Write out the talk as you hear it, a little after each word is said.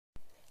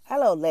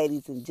Hello,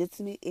 ladies and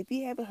gentlemen. If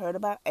you haven't heard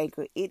about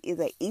Anchor, it is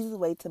an easy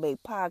way to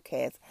make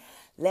podcasts.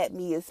 Let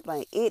me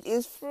explain. It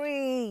is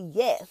free.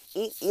 Yes,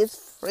 it is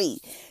free.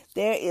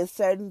 There is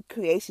certain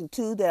creation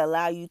tools that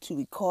allow you to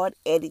record,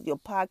 edit your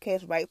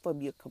podcast right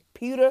from your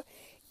computer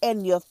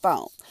and your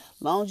phone.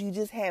 As long as you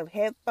just have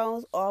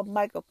headphones or a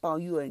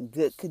microphone, you are in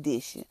good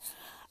condition.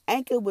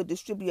 Anchor will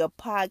distribute your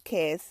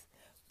podcast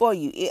for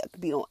you. It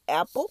could be on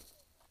Apple.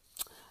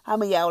 How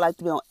many of y'all would like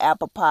to be on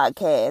Apple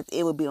Podcasts?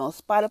 It would be on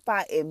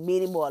Spotify and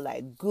many more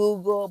like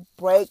Google,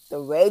 Break, the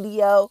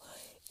radio.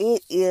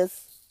 It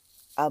is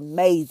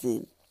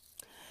amazing.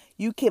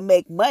 You can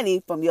make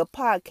money from your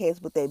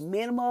podcast with a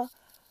minimum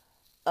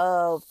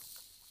of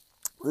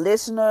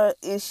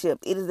listenership.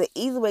 It is an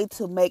easy way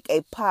to make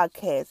a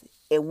podcast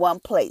in one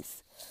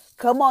place.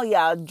 Come on,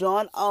 y'all.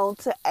 Join on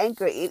to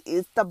Anchor. It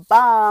is the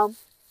bomb.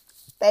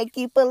 Thank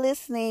you for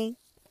listening.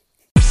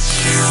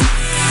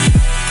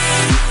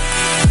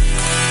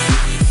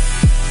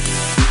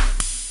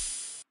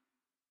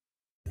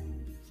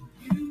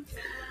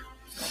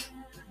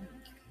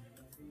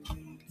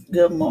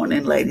 Good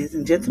morning, ladies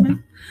and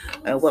gentlemen.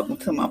 Welcome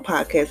to my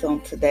podcast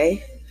on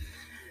today.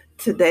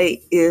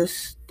 Today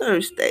is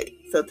Thursday.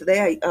 So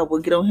today I will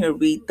get on here and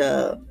read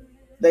the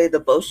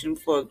devotion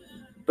for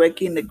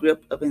breaking the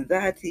grip of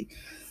anxiety.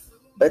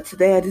 But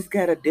today I just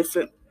got a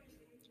different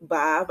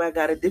vibe. I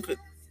got a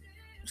different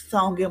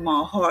song in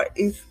my heart.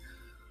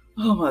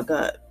 Oh my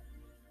God.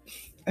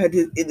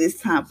 It is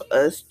time for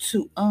us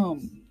to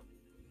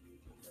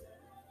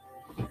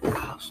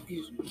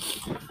excuse me.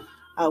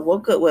 I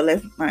woke up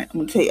last night.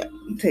 I'm gonna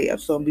tell you,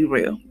 so I'm be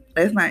real.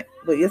 Last night,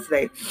 but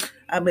yesterday,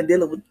 I've been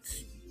dealing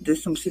with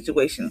some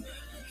situation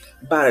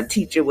about a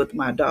teacher with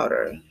my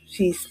daughter.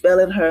 She's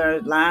spelling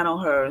her, lying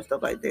on her, and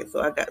stuff like that.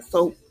 So I got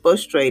so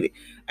frustrated.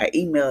 I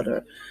emailed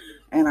her,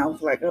 and I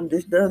was like, I'm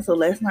just done. So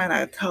last night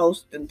I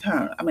tossed and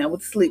turned. I mean, I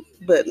went to sleep,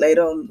 but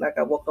later on, like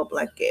I woke up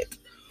like at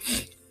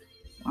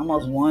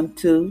almost 1,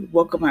 2.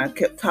 Woke up and I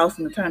kept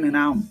tossing and turning.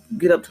 I'll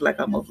get up to like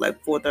almost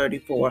like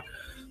 4:30,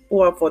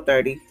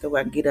 4:30, so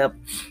I can get up,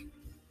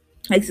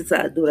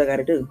 exercise, do what I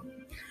gotta do.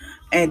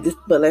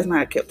 But last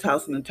night I kept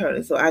tossing and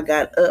turning. So I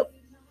got up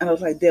and I was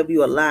like, devil,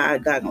 you a lie.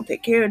 God gonna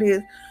take care of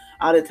this,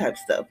 all that type of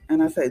stuff.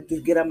 And I said,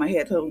 just get out of my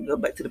head, tell him go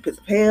back to the pits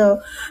of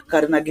hell.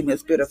 God did not give me a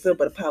spirit of fear,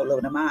 but a power, love,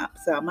 and a mind.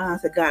 So I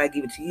said, God, I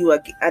give it to you.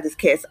 I just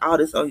cast all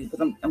this on you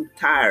because I'm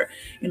tired.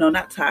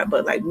 Not tired,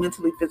 but like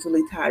mentally,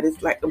 physically tired.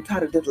 It's like I'm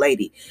tired of this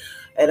lady.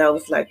 And I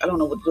was like, I don't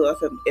know what to do. I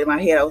said, in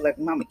my head, I was like,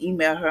 Mama,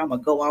 email her. I'm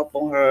gonna go off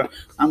on her.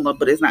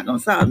 But it's not gonna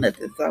solve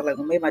nothing. So I was like,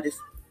 well, maybe I just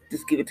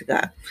give it to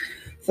God.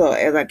 So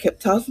as I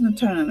kept tossing and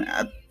turning,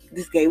 I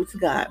just gave it to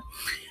God.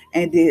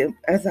 And then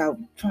as I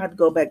tried to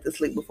go back to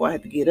sleep before I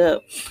had to get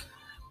up,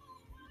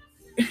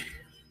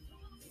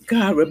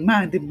 God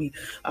reminded me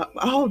of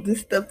all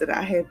this stuff that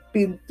I had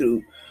been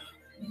through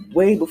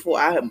way before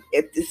I am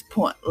at this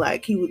point.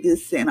 Like he was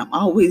just saying, I'm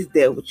always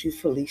there with you,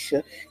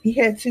 Felicia. He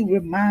had to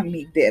remind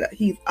me that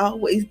he's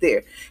always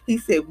there. He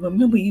said,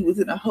 remember you was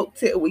in a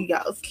hotel where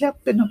y'all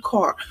slept in a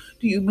car.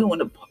 Do you remember when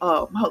the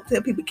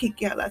hotel people kicked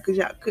y'all out because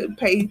y'all couldn't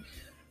pay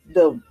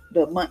the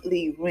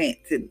monthly rent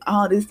and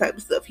all this type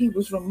of stuff? He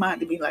was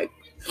reminding me, like,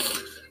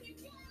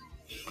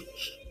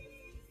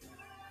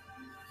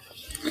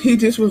 he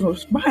just was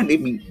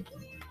reminding me,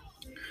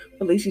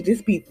 Alicia,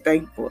 just be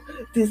thankful.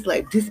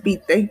 Just be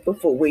thankful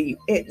for where you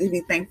at. Just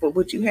be thankful for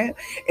what you have.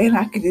 And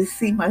I could just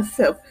see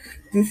myself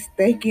just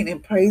thanking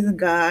and praising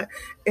God.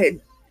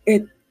 And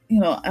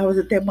I was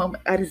at that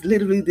moment, I just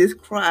literally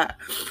just cried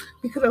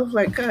because I was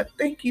like, God,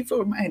 thank you for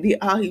reminding me.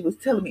 All he was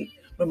telling me,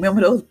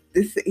 remember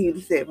he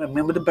said,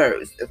 remember the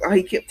birds. That's all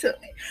he kept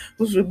telling me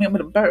was remember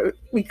the birds,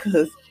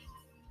 because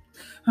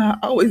I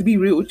always be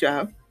real with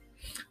y'all.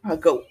 I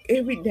go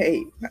every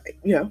day,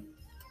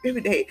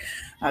 every day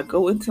I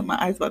go into my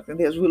icebox and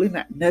there's really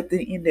not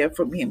nothing in there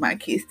for me and my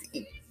kids to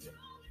eat.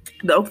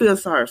 Don't feel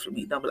sorry for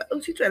me. Don't be like, oh,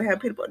 she trying to have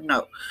people.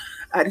 No,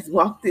 I just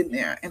walked in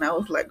there and I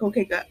was like,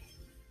 okay, God,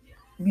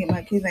 me and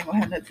my kids ain't gonna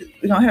have nothing.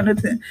 We don't have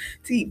nothing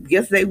to eat.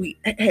 Yesterday we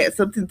had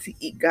something to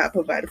eat. God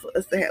provided for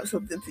us to have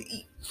something to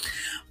eat.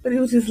 But it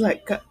was just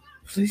like, God,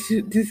 please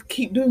just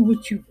keep doing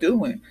what you're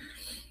doing.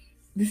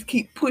 Just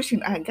keep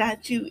pushing. I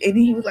got you. And then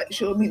he was like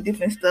showing me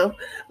different stuff,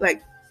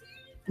 like,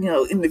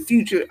 in the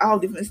future, all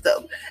different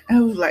stuff. And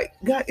I was like,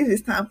 God, it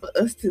is time for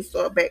us to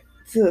start back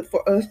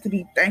for us to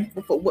be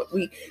thankful for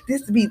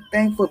just to be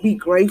thankful, be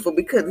grateful,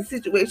 because the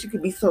situation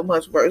could be so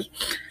much worse.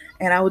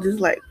 And I was just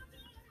like,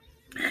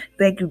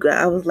 thank you, God.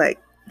 I was like,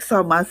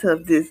 saw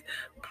myself this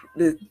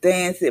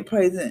dancing,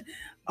 praising.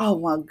 Oh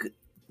my God.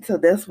 So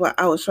that's why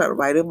I was trying to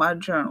write in my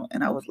journal.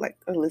 And I was like,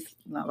 oh, listen,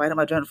 write in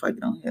my journal before I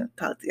get on here and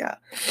talk to y'all.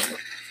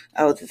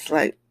 I was just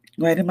like,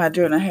 writing my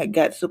journal. I had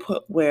got to the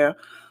point where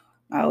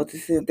I was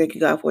just saying, thank you,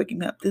 God, for waking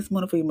me up this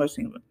morning, for your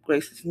mercy and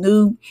grace is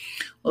new.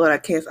 Lord, I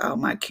cast all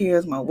my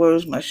cares, my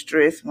worries, my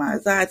stress, my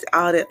anxiety,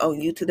 all that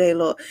on you today,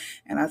 Lord.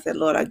 And I said,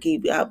 Lord, I'm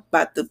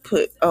about to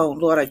put on,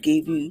 Lord, I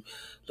gave you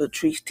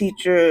Latrice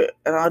teacher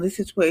and all this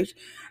situation.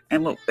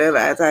 And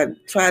as I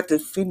tried to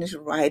finish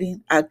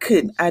writing, I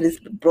couldn't. I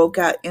just broke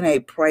out in a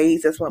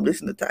praise. That's why I'm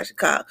listening to Tasha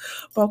Cobb.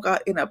 Broke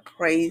out in a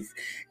praise,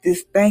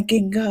 just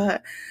thanking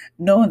God,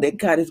 knowing that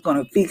God is going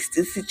to fix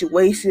this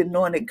situation,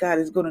 knowing that God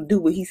is going to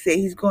do what He said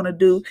He's going to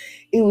do.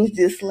 It was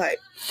just like,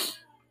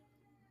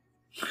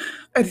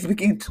 I just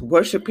began to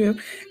worship Him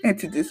and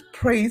to just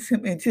praise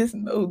Him and just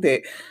know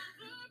that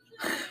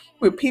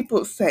when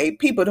people say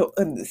people don't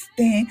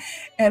understand,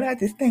 and I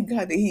just thank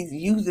God that He's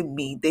using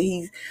me, that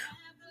He's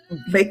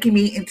making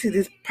me into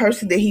this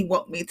person that He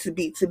want me to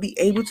be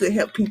able to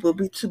help people,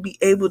 to be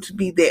able to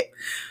be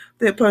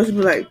that person.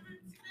 Be like,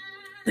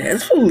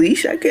 that's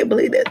foolish. I can't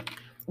believe that.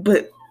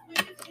 But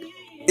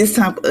it's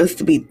time for us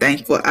to be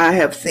thankful. I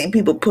have seen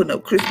people putting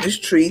up Christmas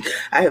trees.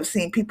 I have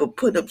seen people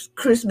put up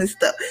Christmas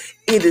stuff.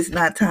 It is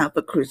not time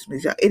for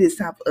Christmas, y'all. It is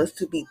time for us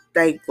to be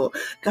thankful.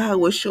 God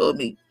was showing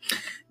me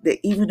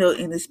that even though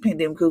in this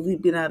pandemic, because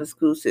we've been out of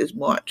school since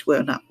March, we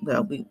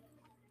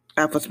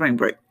out for spring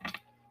break.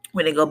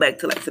 When they go back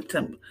to like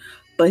September.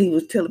 But He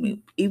was telling me,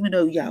 even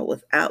though y'all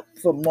was out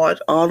from March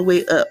all the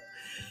way up,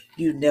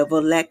 you never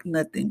lacked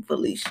nothing,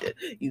 Felicia.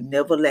 You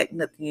never lacked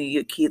nothing.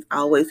 Your kids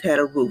always had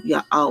a roof.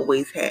 Y'all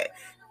always had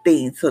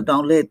things. So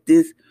don't let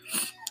this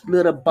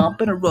little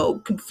bump in the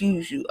road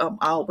confuse you. I'm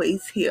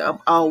always here. I'm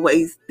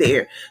always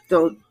there.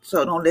 So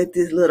don't let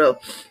this little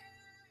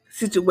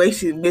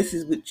situation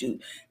messes with you.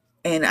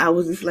 And I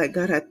was just like,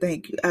 God, I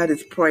thank you. I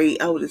just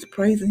prayed. I was just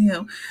praising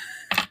Him,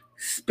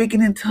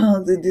 speaking in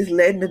tongues and just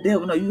letting the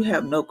devil know you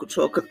have no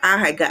control. Because I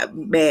had got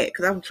mad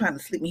because I was trying to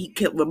sleep and he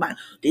kept reminding,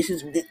 this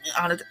is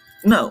honest.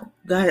 No,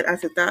 God, I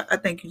said, I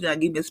thank you,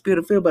 God, give me a spirit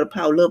of fear, but a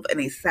power of love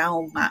and a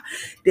sound mind.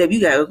 Devil, you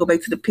got to go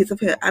back to the pits of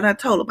hell. And I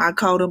told him, I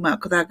called him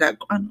out because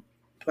I'm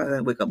trying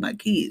to wake up my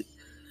kids.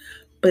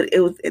 But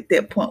it was at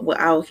that point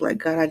where I was like,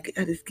 God,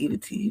 I just give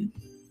it to you.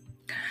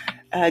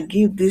 I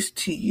give this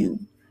to you.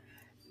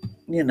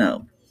 You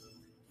know,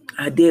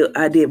 I did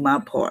my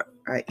part.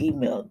 I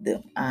emailed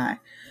them. I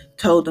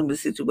told them the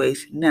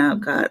situation. Now,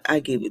 God, I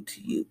give it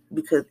to you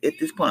because at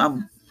this point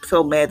I'm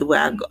so mad the way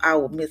I go. I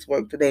will miss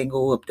work today and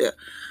go up there,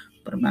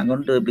 but I'm not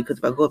gonna do it because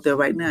if I go up there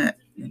right now,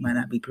 it might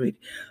not be pretty.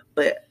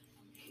 But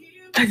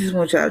I just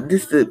want y'all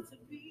just to,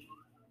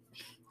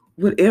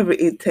 whatever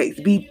it takes,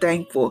 be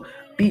thankful,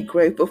 be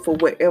grateful for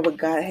wherever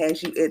God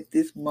has you at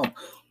this moment,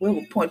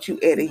 wherever point you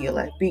at in your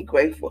life. Be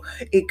grateful.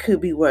 It could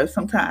be worse.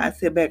 Sometimes I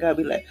sit back, I'll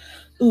be like,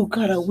 oh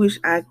God, I wish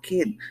I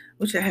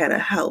had a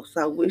house.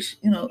 I wish,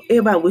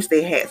 everybody wish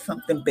they had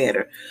something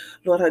better.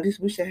 Lord, I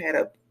just wish I had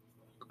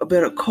a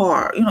better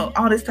car,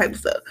 all this type of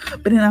stuff.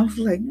 But then I was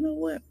like, you know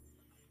what?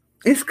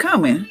 It's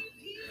coming.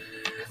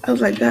 I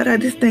was like, God, I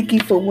just thank you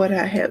for what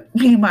I have.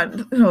 Me and my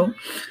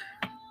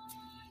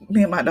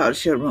daughter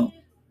share a room.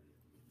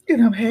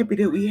 And I'm happy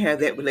that we have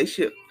that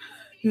relationship.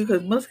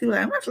 Because most people are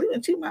like, I'm not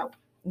sleeping too much.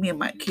 Me and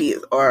my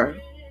kids are,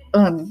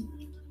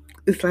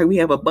 it's like we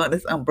have a bond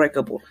that's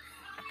unbreakable.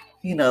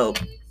 You know,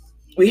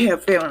 we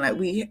have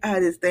family. I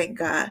just thank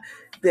God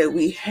that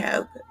we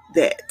have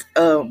that.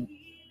 And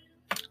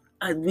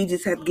we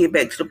just have to get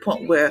back to the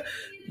point where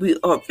we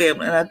are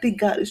family. And I think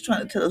God is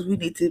trying to tell us we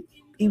need to,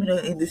 even though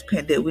in this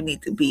pandemic, we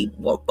need to be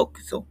more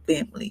focused on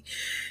family.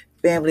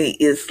 Family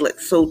is like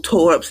so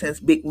tore up since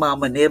Big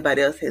Mama and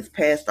everybody else has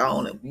passed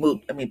on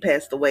and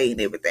passed away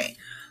and everything.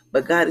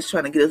 But God is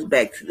trying to get us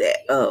back to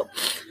that.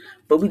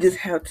 But we just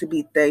have to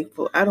be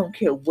thankful. I don't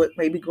care what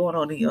may be going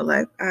on in your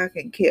life. I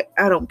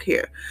don't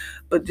care.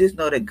 But just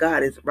know that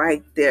God is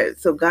right there.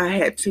 So God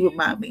had to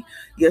remind me.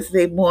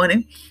 Yesterday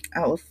morning,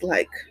 I was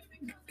like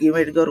getting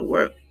ready to go to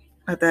work.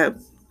 I thought I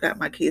got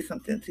my kids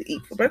something to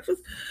eat for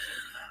breakfast.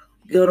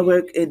 Go to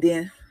work, and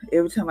then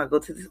every time I go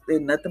to this,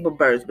 there's nothing but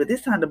birds. But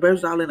this time the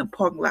birds all in the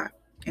parking lot,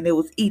 and they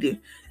was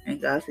eating.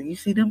 And God said, "You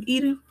see them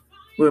eating?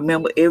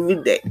 Remember every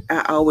day.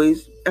 I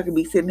could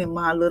be sitting in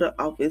my little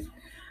office,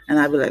 and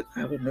I'd be like,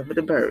 I remember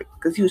the bird,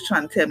 because He was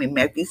trying to tell me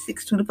Matthew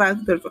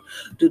 6:25-34.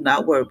 Do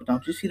not worry, but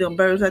don't you see them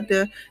birds out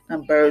there?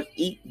 Them birds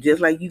eat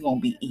just like you gonna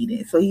be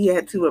eating. So He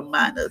had to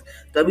remind us,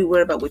 don't be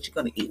worried about what you're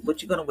gonna eat,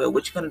 what you're gonna wear,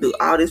 what you're gonna do.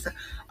 All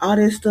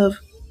this stuff.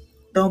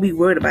 Don't be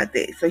worried about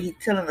that. So He's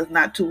telling us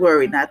not to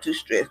worry, not to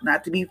stress,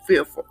 not to be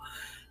fearful,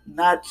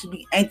 not to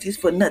be anxious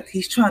for nothing.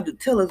 He's trying to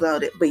tell us all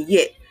that. But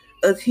yet,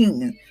 us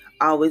humans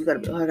always got to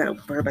be, I got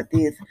to worry about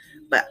this.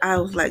 But I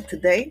was like,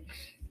 today,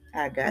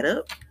 I got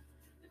up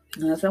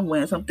and I said, I'm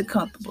wearing something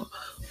comfortable.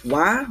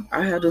 Why?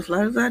 I have the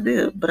slightest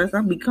idea. But I said,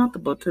 I'm be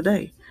comfortable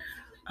today.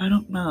 I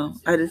don't know.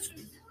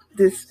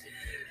 This,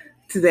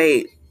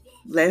 today,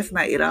 last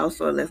night, like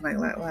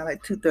around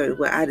like 2:30,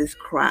 where I just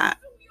cried.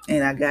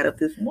 And I got up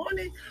this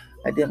morning.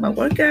 I did my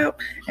workout,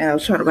 and I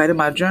was trying to write in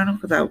my journal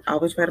because I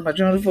always write in my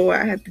journal before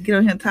I have to get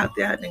on here and talk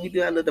to y'all. And then we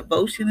do our little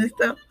devotion and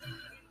stuff.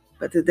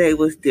 But today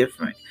was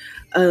different.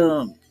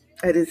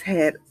 I just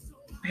had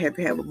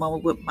to have a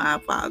moment with my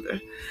Father,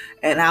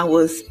 and I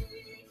was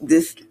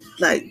this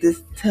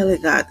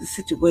telling God the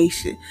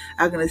situation.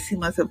 I'm gonna see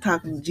myself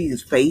talking to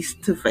Jesus face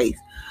to face.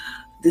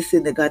 This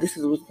in the God, this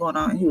is what's going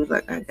on. And He was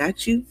like, I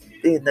got you.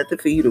 There's nothing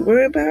for you to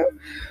worry about.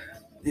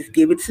 Just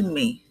give it to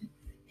me.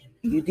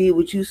 You did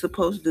what you're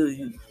supposed to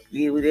do.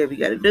 You whatever you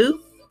got to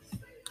do.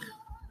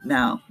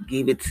 Now,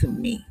 give it to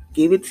me.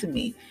 Give it to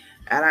me.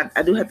 And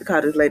I do have to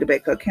call this lady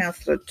back, her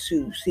counselor,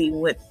 to see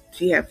what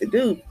she have to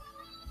do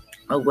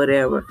or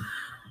whatever.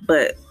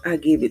 But I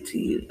give it to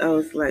you. I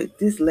was like,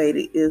 this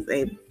lady is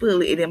a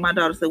bully. And then my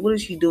daughter said, what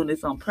is she doing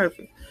this on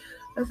purpose?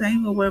 I said, I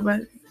ain't gonna worry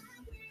about it.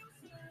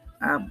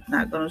 I'm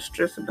not gonna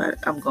stress about it.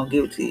 I'm gonna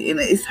give it to you.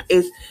 And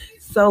it's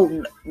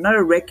so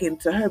nerve wracking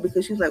to her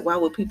because she's like, why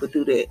would people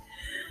do that?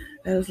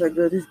 I was like,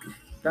 girl, this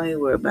don't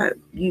even worry about it.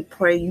 You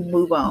pray, you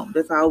move on.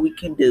 That's all we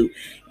can do.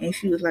 And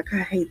she was like, I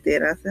hate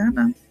that. I said, I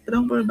know, but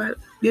don't worry about it.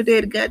 Your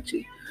daddy got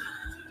you.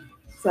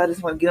 So I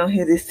just want to get on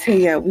here and just tell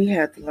y'all we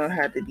have to learn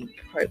how to be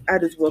pray. I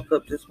just woke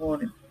up this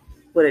morning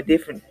with a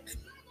different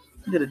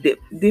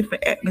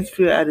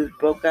atmosphere. I just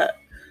broke out,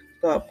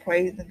 start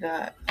praising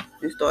God,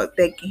 just start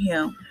thanking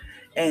Him,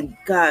 and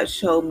God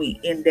showed me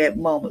in that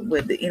moment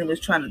when the enemy was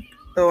trying to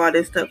throw all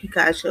that stuff.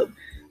 God showed me,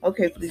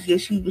 okay, for this year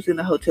she was in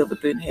the hotel for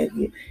 3.5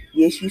 years.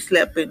 Yes, you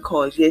slept in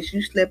cars. Yes,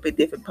 you slept in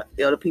different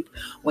other people.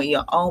 When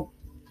your own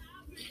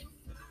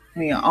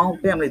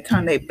family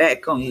turn their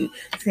back on you,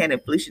 saying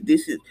that Felicia,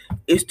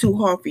 it's too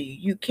hard for you.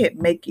 You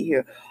can't make it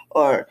here,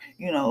 or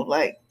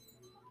like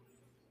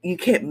you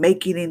can't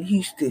make it in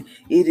Houston.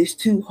 It is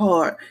too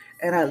hard.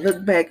 And I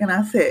look back and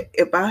I said,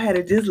 if I had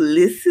to just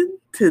listen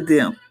to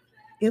them,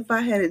 if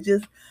I had to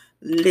just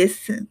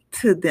listen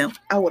to them,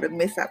 I would have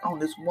missed out on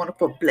this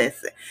wonderful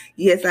blessing.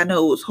 Yes, I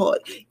know it was hard.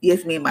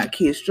 Yes, me and my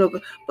kids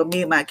struggled, but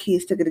me and my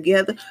kids took it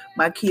together.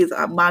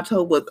 Our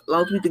motto was, as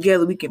long as we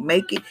together, we can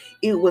make it.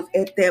 It was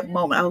at that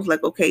moment. I was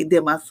like, okay.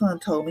 Then my son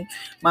told me,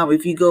 Mom,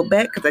 if you go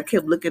back, because I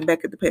kept looking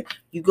back at the past,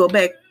 you go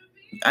back,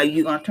 are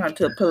you gonna turn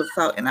to a pillar of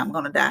salt and I'm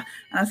gonna die?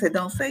 And I said,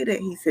 don't say that.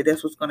 He said,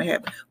 that's what's gonna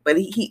happen. But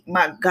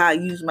my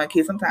God used my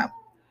kids. Sometimes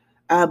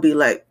I'll be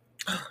like,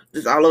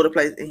 just all over the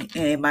place,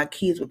 and my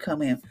kids would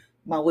come in.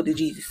 Mom, what did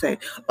Jesus say?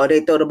 Or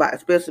they throw the Bible,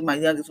 especially my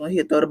youngest one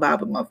here, throw the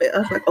Bible in my face. I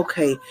was like,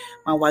 okay,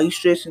 Mom, why you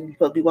stressing? You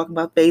supposed to be walking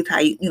by faith, how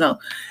you.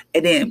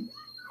 And then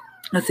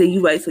I said,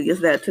 you right. So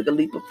yesterday I took a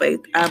leap of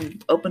faith. I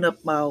opened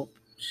up my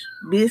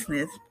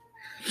business,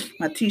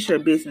 my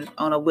t-shirt business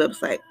on a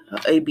website.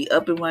 It'll be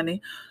up and running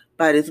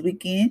by this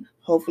weekend.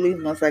 Hopefully,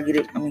 once I get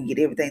it, I'm gonna get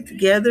everything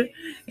together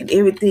and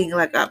everything.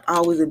 Like I've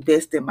always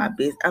invested in my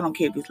business. I don't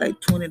care if it's like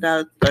 $20,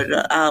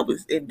 $30. I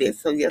always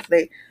invest. So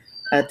yesterday,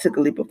 I took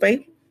a leap of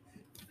faith.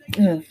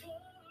 Mm.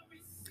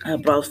 I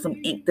brought some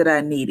ink that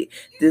I needed.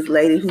 This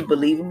lady who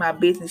believed in my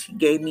business, she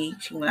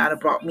went out and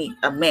brought me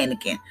a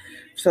mannequin.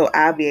 So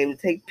I'll be able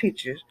to take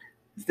pictures.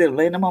 Instead of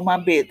laying them on my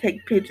bed,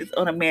 take pictures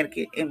on a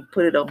mannequin and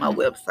put it on my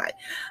website.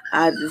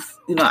 I just,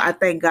 I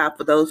thank God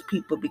for those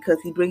people because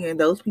He bringing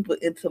those people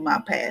into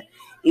my path.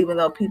 Even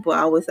though people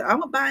always say, I'm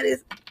going to buy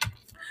this.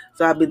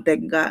 So I've been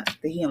thanking God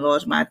that He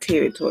enlarged my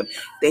territory,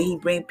 that He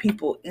bring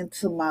people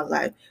into my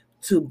life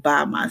to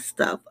buy my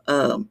stuff.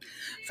 So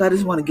I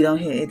just want to get on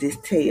here and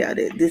just tell y'all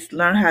that just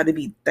learn how to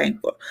be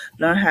thankful,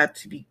 learn how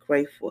to be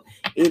grateful.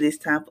 It is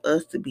time for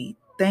us to be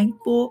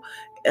thankful,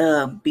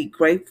 be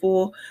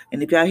grateful.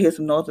 And if y'all hear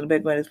some noise in the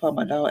background, it's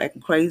probably my dog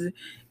acting crazy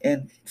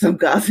and some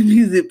gospel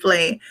music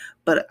playing.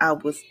 But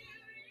oh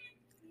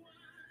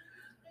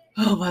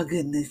my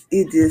goodness,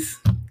 it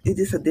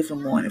just a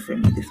different morning for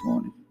me this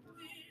morning.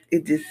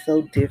 It's just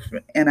so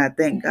different. And I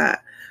thank God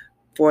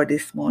for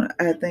this morning.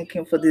 I thank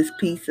Him for this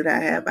peace that I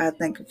have. I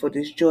thank Him for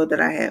this joy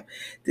that I have,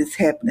 this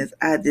happiness.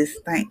 I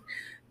just thank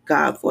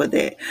God for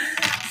that.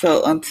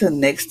 So until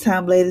next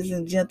time, ladies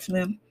and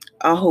gentlemen,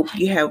 I hope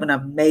you have an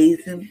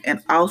amazing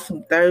and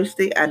awesome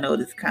Thursday. I know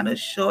it's kind of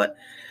short,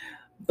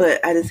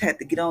 but I just had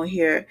to get on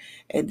here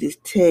and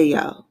just tell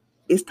y'all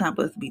it's time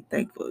for us to be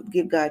thankful.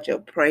 Give God your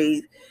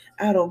praise.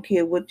 I don't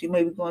care what you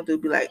may be going through.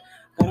 Be like,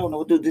 I don't know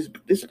what to do.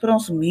 Just put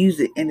on some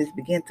music and just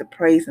begin to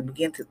praise and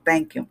begin to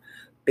thank Him.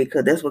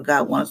 Because that's what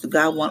God wants.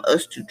 God wants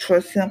us to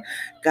trust Him.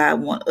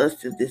 God wants us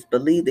to just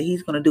believe that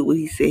He's going to do what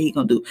He said He's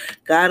going to do.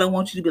 God don't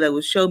want you to be like,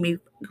 well, show me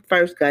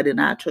first, God, then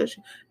I'll trust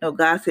you. No,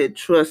 God said,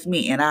 trust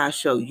me and I'll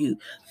show you.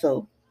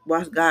 So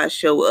watch God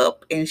show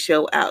up and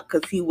show out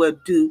because He will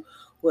do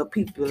what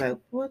people are like,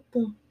 what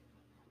the?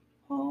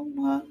 Oh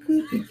my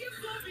goodness.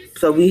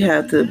 So we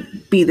have to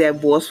be that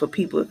voice for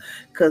people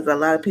because a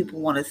lot of people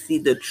want to see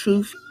the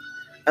truth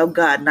of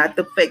God, not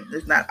the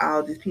fakeness, not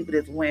all these people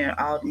that's wearing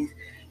all these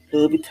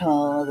Louis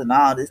Vuittons and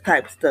all this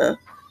type of stuff.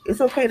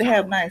 It's okay to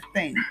have nice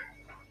things,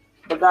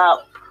 but God,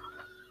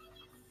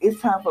 it's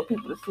time for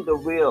people to see the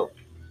real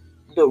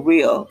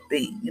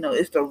thing.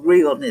 It's the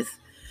realness,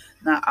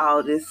 not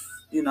all this,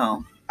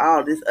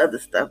 all this other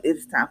stuff.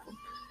 It's time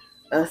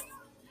for us,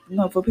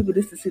 for people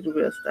just to see the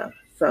real stuff.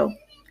 So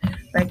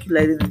thank you,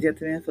 ladies and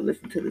gentlemen, for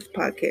listening to this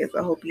podcast.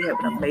 I hope you have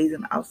an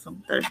amazing,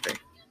 awesome Thursday.